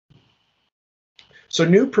So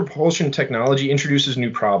new propulsion technology introduces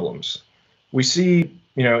new problems. We see,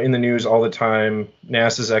 in the news all the time,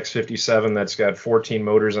 NASA's X-57 that's got 14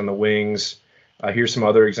 motors on the wings. Here's some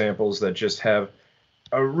other examples that just have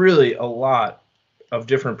a lot of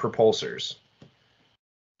different propulsors.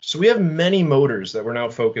 So we have many motors that we're now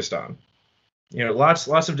focused on. Lots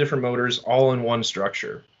of different motors all in one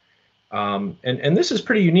structure. And this is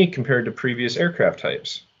pretty unique compared to previous aircraft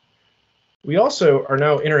types. We also are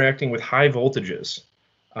now interacting with high voltages.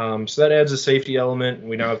 So that adds a safety element, and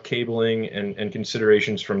we now have cabling and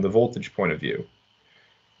considerations from the voltage point of view.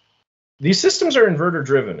 These systems are inverter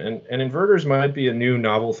driven, and inverters might be a new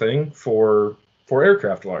novel thing for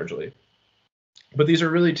aircraft largely. But these are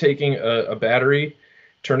really taking a battery,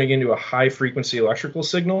 turning into a high frequency electrical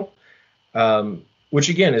signal, which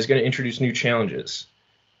again is going to introduce new challenges.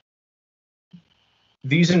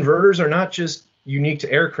 These inverters are not just unique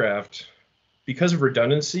to aircraft. Because of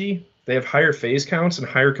redundancy, they have higher phase counts and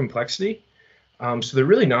higher complexity, so they're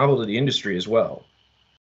really novel to the industry as well.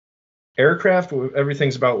 Aircraft,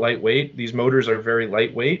 everything's about lightweight. These motors are very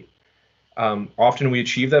lightweight. Often we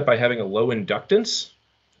achieve that by having a low inductance,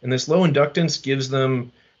 and this low inductance gives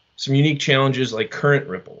them some unique challenges like current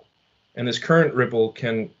ripple. And this current ripple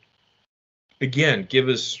can, again, give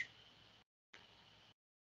us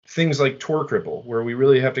things like torque ripple, where we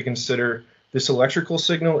really have to consider this electrical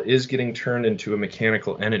signal is getting turned into a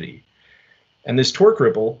mechanical entity. And this torque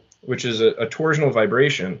ripple, which is a torsional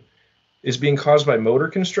vibration, is being caused by motor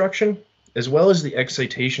construction as well as the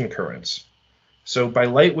excitation currents. So by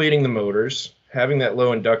lightweighting the motors, having that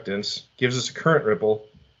low inductance gives us a current ripple,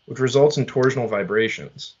 which results in torsional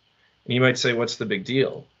vibrations. And you might say, what's the big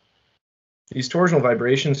deal? These torsional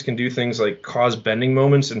vibrations can do things like cause bending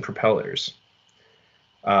moments in propellers.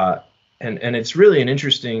 And it's really an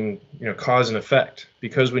interesting, cause and effect.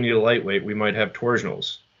 Because we need a lightweight, we might have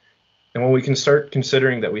torsionals. And when we can start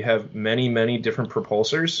considering that we have many, many different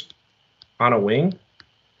propulsors on a wing,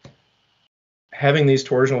 having these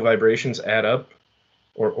torsional vibrations add up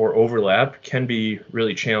or overlap can be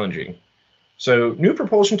really challenging. So new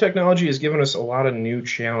propulsion technology has given us a lot of new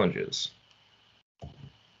challenges.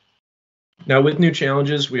 Now with new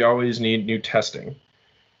challenges, we always need new testing.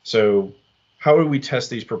 So how do we test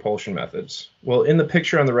these propulsion methods? Well, in the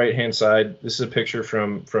picture on the right-hand side, this is a picture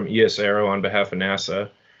from ES Aero on behalf of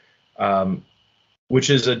NASA,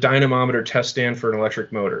 which is a dynamometer test stand for an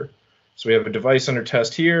electric motor. So we have a device under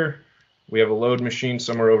test here, we have a load machine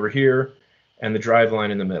somewhere over here, and the drive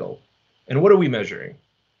line in the middle. And what are we measuring?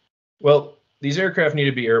 Well, these aircraft need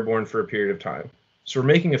to be airborne for a period of time. So we're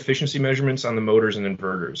making efficiency measurements on the motors and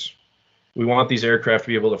inverters. We want these aircraft to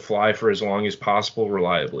be able to fly for as long as possible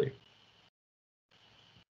reliably.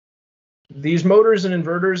 These motors and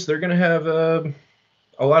inverters, they're going to have a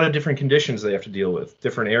lot of different conditions they have to deal with.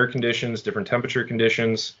 Different air conditions, different temperature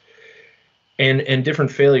conditions, and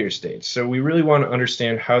different failure states. So we really want to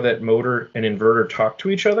understand how that motor and inverter talk to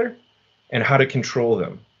each other and how to control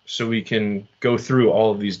them. So we can go through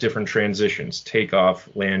all of these different transitions, takeoff,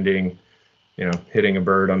 landing, hitting a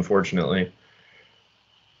bird, unfortunately.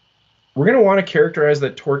 We're going to want to characterize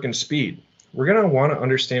that torque and speed. We're going to want to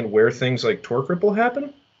understand where things like torque ripple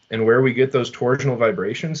happen and where we get those torsional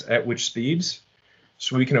vibrations at which speeds,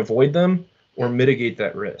 so we can avoid them or mitigate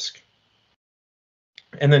that risk.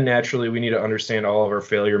 And then naturally, we need to understand all of our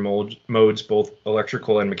failure modes, both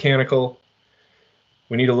electrical and mechanical.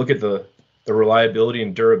 We need to look at the reliability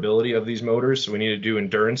and durability of these motors, so we need to do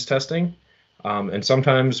endurance testing. And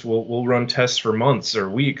sometimes we'll run tests for months or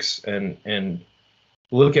weeks and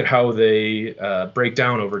look at how they break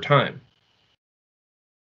down over time.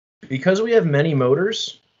 Because we have many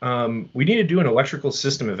motors, we need to do an electrical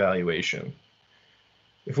system evaluation.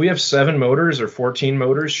 If we have 7 motors or 14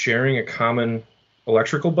 motors sharing a common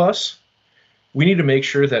electrical bus, we need to make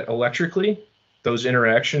sure that electrically those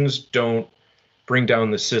interactions don't bring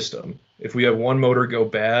down the system. If we have one motor go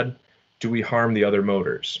bad, do we harm the other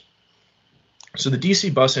motors? So the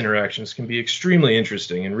DC bus interactions can be extremely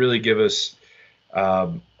interesting and really give us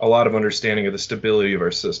a lot of understanding of the stability of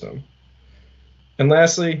our system. And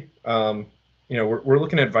lastly, we're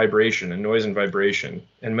looking at vibration and noise and vibration.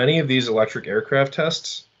 And many of these electric aircraft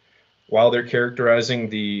tests, while they're characterizing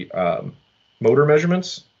the motor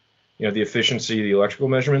measurements, the efficiency, the electrical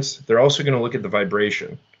measurements, they're also going to look at the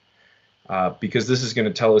vibration because this is going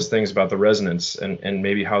to tell us things about the resonance and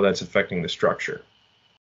maybe how that's affecting the structure.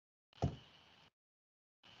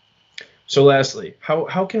 So lastly,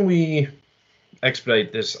 how can we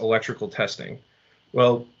expedite this electrical testing?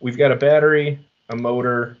 Well, we've got a battery, a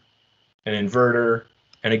motor, an inverter,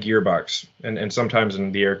 and a gearbox. And sometimes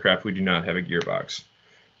in the aircraft, we do not have a gearbox.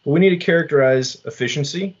 But we need to characterize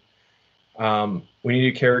efficiency. We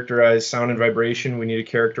need to characterize sound and vibration. We need to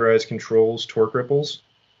characterize controls, torque ripples.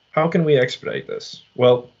 How can we expedite this?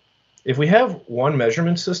 Well, if we have one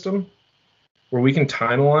measurement system where we can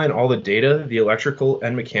timeline all the data, the electrical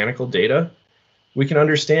and mechanical data, we can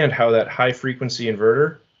understand how that high frequency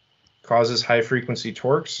inverter causes high frequency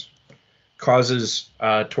torques, causes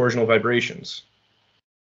torsional vibrations.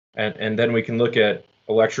 And then we can look at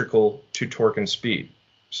electrical to torque and speed.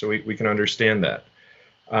 So we can understand that.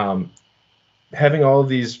 Having all of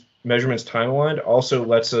these measurements time aligned also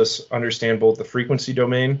lets us understand both the frequency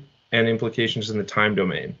domain and implications in the time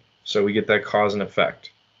domain. So we get that cause and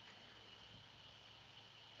effect.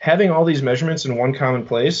 Having all these measurements in one common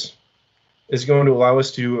place is going to allow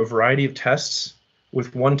us to do a variety of tests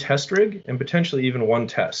with one test rig and potentially even one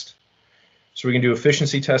test. So we can do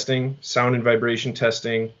efficiency testing, sound and vibration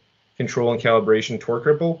testing, control and calibration, torque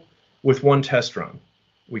ripple with one test run.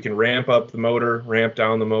 We can ramp up the motor, ramp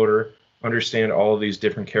down the motor, understand all of these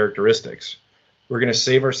different characteristics. We're going to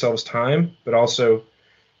save ourselves time, but also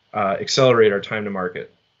accelerate our time to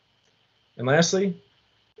market. And lastly,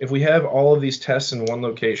 if we have all of these tests in one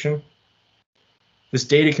location, this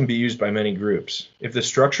data can be used by many groups. If the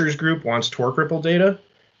structures group wants torque ripple data,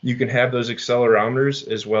 you can have those accelerometers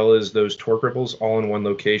as well as those torque ripples all in one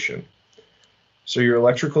location. So your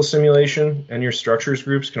electrical simulation and your structures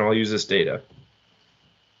groups can all use this data.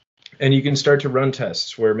 And you can start to run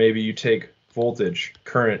tests where maybe you take voltage,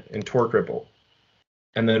 current, and torque ripple,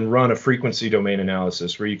 and then run a frequency domain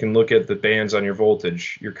analysis where you can look at the bands on your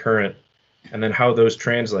voltage, your current, and then how those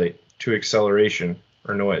translate to acceleration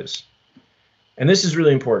or noise. And this is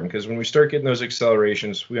really important because when we start getting those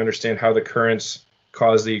accelerations, we understand how the currents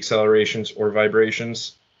cause the accelerations or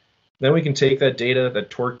vibrations. Then we can take that data, that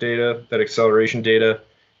torque data, that acceleration data,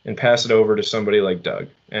 and pass it over to somebody like Doug.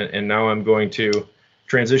 And now I'm going to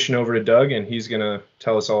transition over to Doug, and he's going to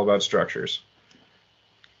tell us all about structures.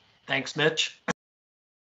 Thanks, Mitch.